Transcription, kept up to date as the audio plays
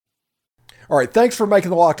All right, thanks for making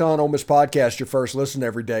the Locked On Ole Miss podcast your first listen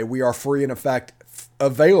every day. We are free and, in fact,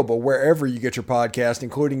 available wherever you get your podcast,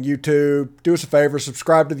 including YouTube. Do us a favor,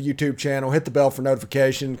 subscribe to the YouTube channel, hit the bell for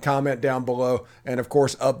notification, comment down below, and, of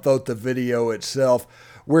course, upvote the video itself.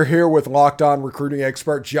 We're here with Locked On recruiting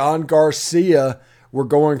expert John Garcia. We're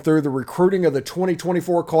going through the recruiting of the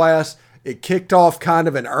 2024 class. It kicked off kind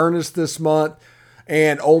of in earnest this month,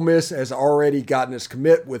 and Ole Miss has already gotten its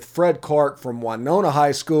commit with Fred Clark from Winona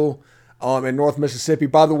High School in North Mississippi.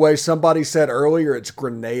 By the way, somebody said earlier it's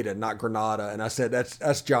Grenada, not Granada, and I said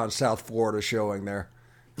that's John's South Florida showing there.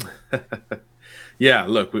 Yeah,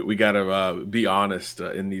 look, we got to be honest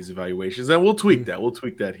in these evaluations, and we'll tweak that. We'll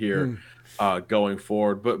tweak that here going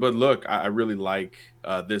forward. But look, I really like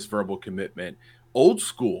this verbal commitment. Old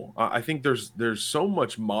school. I think there's so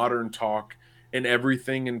much modern talk and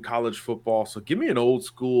everything in college football. So give me an old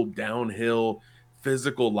school downhill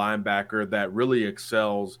physical linebacker that really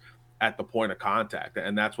excels at the point of contact,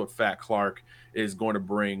 and that's what Fat Clark is going to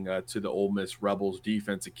bring to the Ole Miss Rebels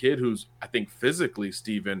defense. A kid who's, I think, physically,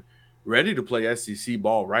 Stephen, ready to play SEC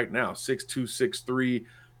ball right now. 6'2", 6'3",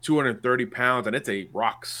 230 pounds, and it's a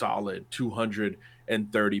rock solid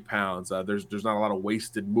 230 pounds. There's not a lot of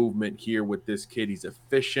wasted movement here with this kid. He's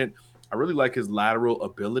efficient. I really like his lateral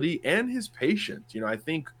ability and his patience. I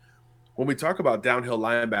think when we talk about downhill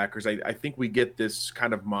linebackers, I think we get this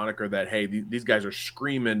kind of moniker that, hey, these guys are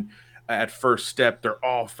screaming at first step. They're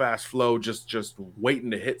all fast flow, just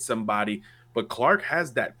waiting to hit somebody. But Clark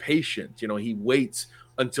has that patience. He waits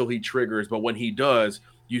until he triggers. But when he does,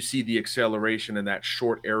 you see the acceleration and that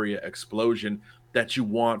short area explosion that you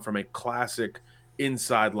want from a classic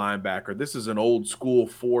inside linebacker. This is an old school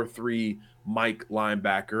 4-3 Mike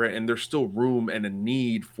linebacker, and there's still room and a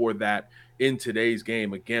need for that in today's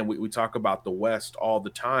game. Again, we talk about the West all the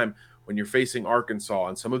time. When you're facing Arkansas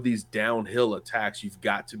and some of these downhill attacks, you've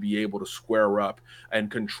got to be able to square up and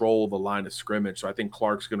control the line of scrimmage. So I think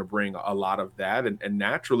Clark's going to bring a lot of that. And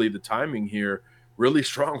naturally, the timing here really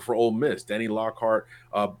strong for Ole Miss. Danny Lockhart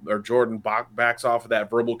or Jordan backs off of that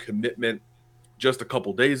verbal commitment just a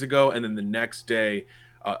couple days ago. And then the next day,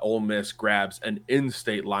 Ole Miss grabs an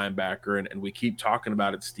in-state linebacker, and we keep talking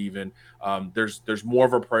about it, Stephen. There's more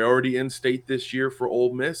of a priority in-state this year for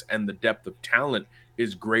Ole Miss, and the depth of talent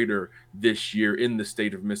is greater this year in the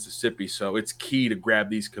state of Mississippi. So it's key to grab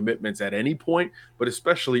these commitments at any point, but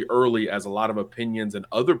especially early, as a lot of opinions and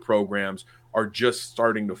other programs are just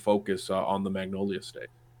starting to focus on the Magnolia State.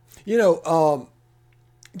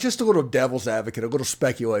 Just a little devil's advocate, a little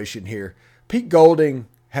speculation here. Pete Golding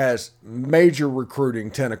has major recruiting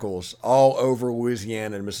tentacles all over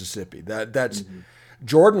Louisiana and Mississippi. That's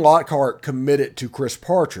Jordan Lockhart committed to Chris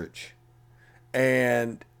Partridge.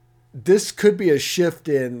 And this could be a shift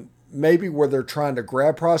in maybe where they're trying to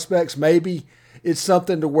grab prospects. Maybe it's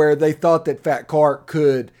something to where they thought that Fat Clark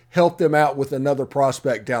could help them out with another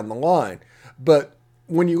prospect down the line. But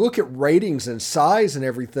when you look at ratings and size and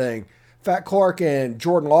everything, Fat Clark and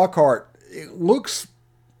Jordan Lockhart, it looks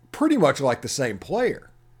pretty much like the same player.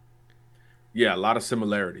 Yeah, a lot of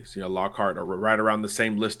similarities. Lockhart are right around the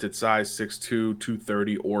same listed size, 6'2",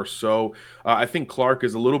 230 or so. I think Clark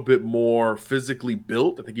is a little bit more physically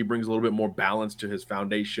built. I think he brings a little bit more balance to his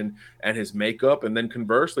foundation and his makeup. And then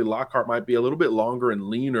conversely, Lockhart might be a little bit longer and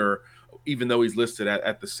leaner, even though he's listed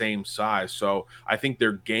at the same size. So I think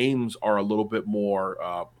their games are a little bit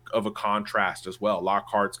more of a contrast as well.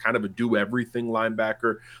 Lockhart's kind of a do-everything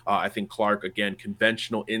linebacker. I think Clark, again,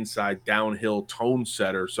 conventional inside, downhill tone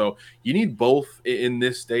setter. So you need both in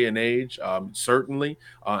this day and age, certainly,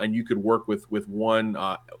 and you could work with one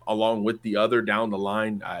along with the other down the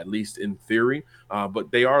line, at least in theory.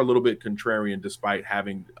 But they are a little bit contrarian despite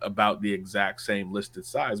having about the exact same listed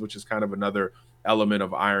size, which is kind of another element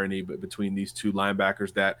of irony between these two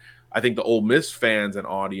linebackers that I think the Ole Miss fans and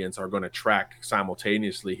audience are going to track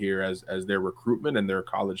simultaneously here as their recruitment and their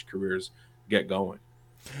college careers get going.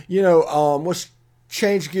 Let's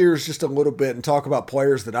change gears just a little bit and talk about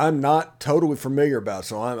players that I'm not totally familiar about.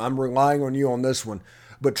 So I'm relying on you on this one.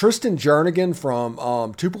 But Tristan Jernigan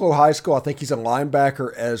from Tupelo High School, I think he's a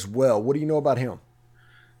linebacker as well. What do you know about him?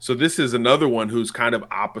 So this is another one who's kind of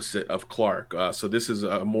opposite of Clark. So this is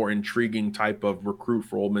a more intriguing type of recruit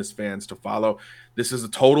for Ole Miss fans to follow. This is a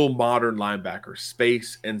total modern linebacker,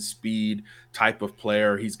 space and speed type of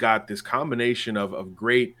player. He's got this combination of a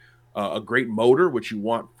great motor, which you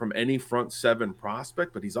want from any front seven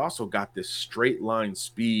prospect, but he's also got this straight line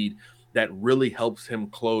speed that really helps him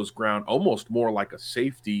close ground, almost more like a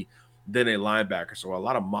safety than a linebacker. So a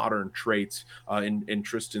lot of modern traits in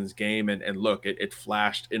Tristan's game. And look, it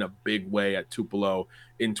flashed in a big way at Tupelo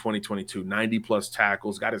in 2022. 90 plus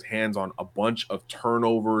tackles, got his hands on a bunch of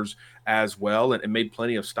turnovers as well, and made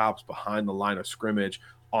plenty of stops behind the line of scrimmage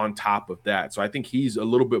on top of that. So I think he's a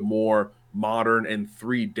little bit more modern and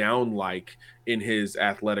three down like in his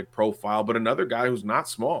athletic profile, but another guy who's not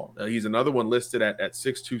small. He's another one listed at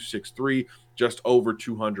 6'2", 6'3", just over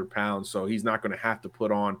 200 pounds. So he's not going to have to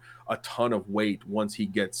put on a ton of weight once he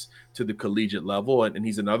gets to the collegiate level. And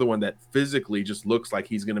he's another one that physically just looks like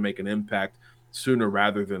he's going to make an impact sooner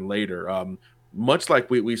rather than later. Much like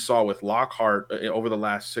we saw with Lockhart over the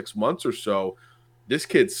last 6 months or so, this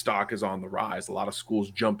kid's stock is on the rise. A lot of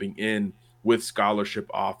schools jumping in with scholarship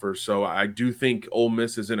offers. So I do think Ole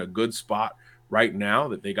Miss is in a good spot right now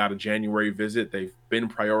that they got a January visit. They've been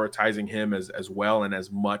prioritizing him as well and as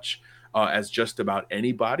much as just about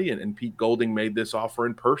anybody. And Pete Golding made this offer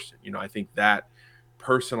in person. I think that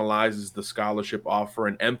personalizes the scholarship offer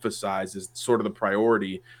and emphasizes sort of the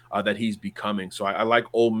priority that he's becoming. So I like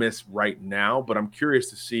Ole Miss right now, but I'm curious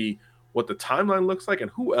to see what the timeline looks like and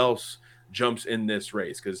who else jumps in this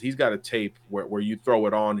race, because he's got a tape where you throw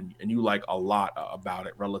it on and you like a lot about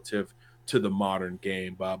it relative to the modern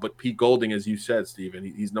game. But Pete Golding, as you said, Stephen,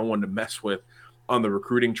 he's no one to mess with on the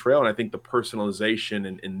recruiting trail. And I think the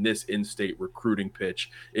personalization in this in-state recruiting pitch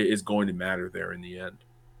is going to matter there in the end.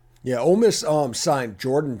 Yeah, Ole Miss signed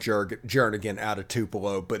Jordan Jernigan out of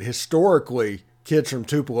Tupelo, but historically, kids from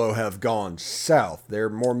Tupelo have gone south. They're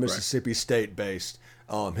more Mississippi State based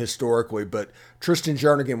historically, but Tristan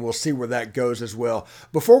Jernigan, we'll see where that goes as well.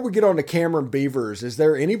 Before we get on to Cameron Beavers, is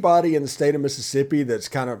there anybody in the state of Mississippi that's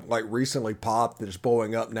kind of like recently popped that is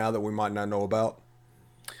blowing up now that we might not know about?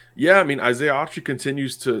 Yeah, I mean, Isaiah Autry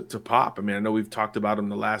continues to pop. I mean, I know we've talked about him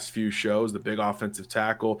the last few shows, the big offensive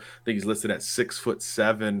tackle. I think he's listed at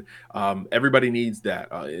 6'7". Everybody needs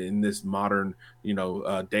that in this modern,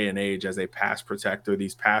 day and age as a pass protector.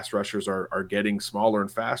 These pass rushers are getting smaller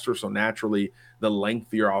and faster, so naturally the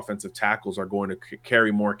lengthier offensive tackles are going to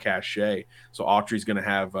carry more cachet. So Autry's going to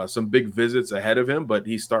have some big visits ahead of him, but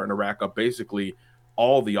he's starting to rack up basically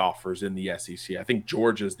all the offers in the SEC. I think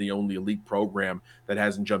Georgia is the only elite program that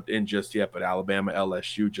hasn't jumped in just yet, but Alabama,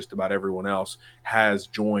 LSU, just about everyone else has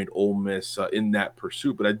joined Ole Miss in that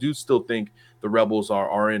pursuit. But I do still think the Rebels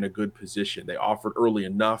are in a good position. They offered early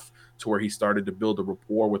enough to where he started to build a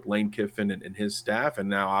rapport with Lane Kiffin and his staff, and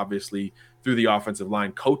now obviously through the offensive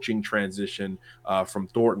line coaching transition from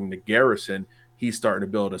Thornton to Garrison, he's starting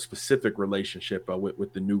to build a specific relationship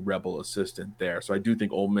with the new Rebel assistant there. So I do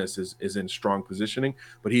think Ole Miss is in strong positioning,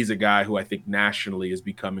 but he's a guy who I think nationally is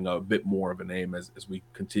becoming a bit more of a name as we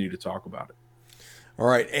continue to talk about it. All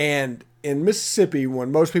right. And in Mississippi,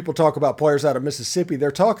 when most people talk about players out of Mississippi, they're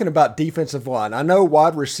talking about defensive line. I know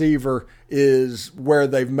wide receiver is where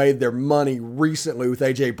they've made their money recently with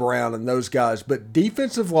A.J. Brown and those guys, but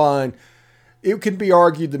defensive line, it can be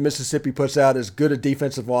argued that Mississippi puts out as good a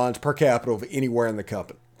defensive lines per capita of anywhere in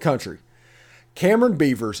the country. Cameron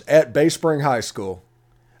Beavers at Bay Spring High School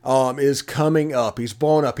is coming up. He's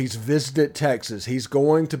blown up. He's visited Texas. He's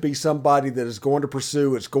going to be somebody that is going to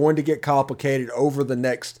pursue. It's going to get complicated over the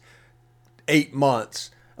next 8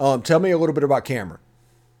 months. Tell me a little bit about Cameron.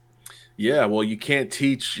 Yeah, well, you can't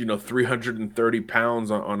teach, 330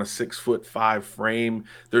 pounds on a 6'5" frame.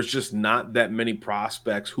 There's just not that many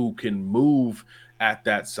prospects who can move at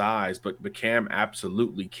that size, but Cam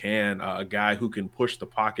absolutely can. A guy who can push the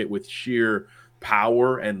pocket with sheer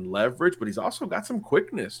power and leverage, but he's also got some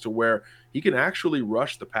quickness to where he can actually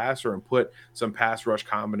rush the passer and put some pass rush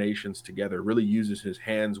combinations together. Really uses his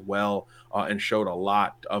hands well and showed a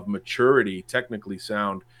lot of maturity, technically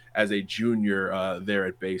sound as a junior there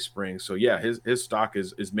at Bay Spring. So yeah, his stock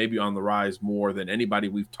is maybe on the rise more than anybody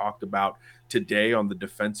we've talked about today on the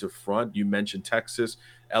defensive front. You mentioned Texas,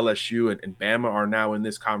 LSU, and Bama are now in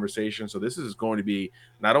this conversation. So this is going to be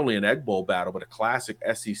not only an Egg Bowl battle, but a classic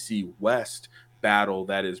SEC West battle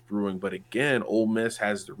that is brewing. But again, Ole Miss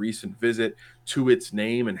has the recent visit to its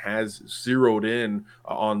name and has zeroed in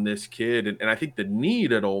on this kid. And I think the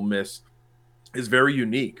need at Ole Miss is very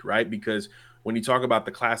unique, right? Because when you talk about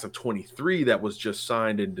the class of 23 that was just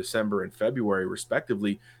signed in December and February,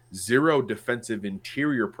 respectively, 0 defensive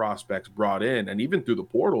interior prospects brought in. And even through the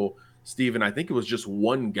portal, Stephen, I think it was just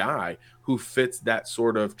one guy who fits that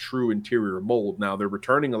sort of true interior mold. Now, they're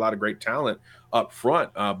returning a lot of great talent up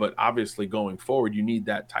front, but obviously going forward, you need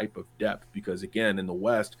that type of depth because, again, in the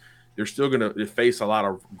West, they're still going to face a lot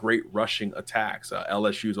of great rushing attacks.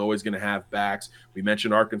 LSU is always going to have backs. We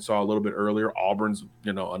mentioned Arkansas a little bit earlier. Auburn's,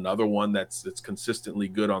 another one that's consistently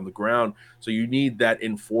good on the ground. So you need that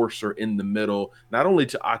enforcer in the middle, not only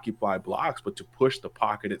to occupy blocks, but to push the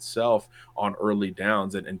pocket itself on early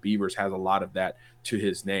downs. And Beavers has a lot of that to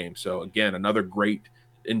his name. So again, another great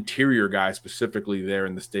interior guy specifically there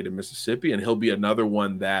in the state of Mississippi. And he'll be another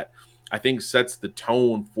one that I think sets the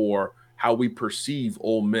tone for how we perceive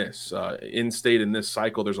Ole Miss. In state in this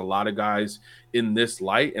cycle, there's a lot of guys in this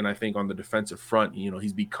light. And I think on the defensive front,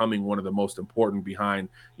 he's becoming one of the most important behind,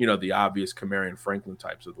 the obvious Kamarion Franklin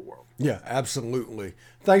types of the world. Yeah, absolutely.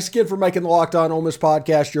 Thanks again for making the Locked On Ole Miss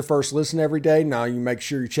podcast your first listen every day. Now you make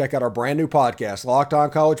sure you check out our brand new podcast, Locked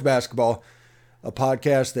On College Basketball, a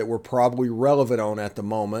podcast that we're probably relevant on at the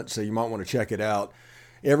moment. So you might want to check it out.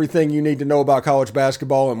 Everything you need to know about college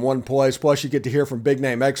basketball in one place. Plus, you get to hear from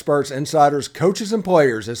big-name experts, insiders, coaches, and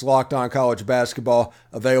players. It's Locked On College Basketball,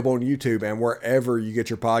 available on YouTube and wherever you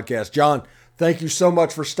get your podcast. John, thank you so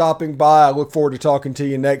much for stopping by. I look forward to talking to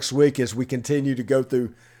you next week as we continue to go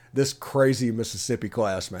through this crazy Mississippi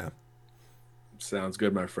class, man. Sounds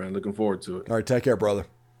good, my friend. Looking forward to it. All right, take care, brother.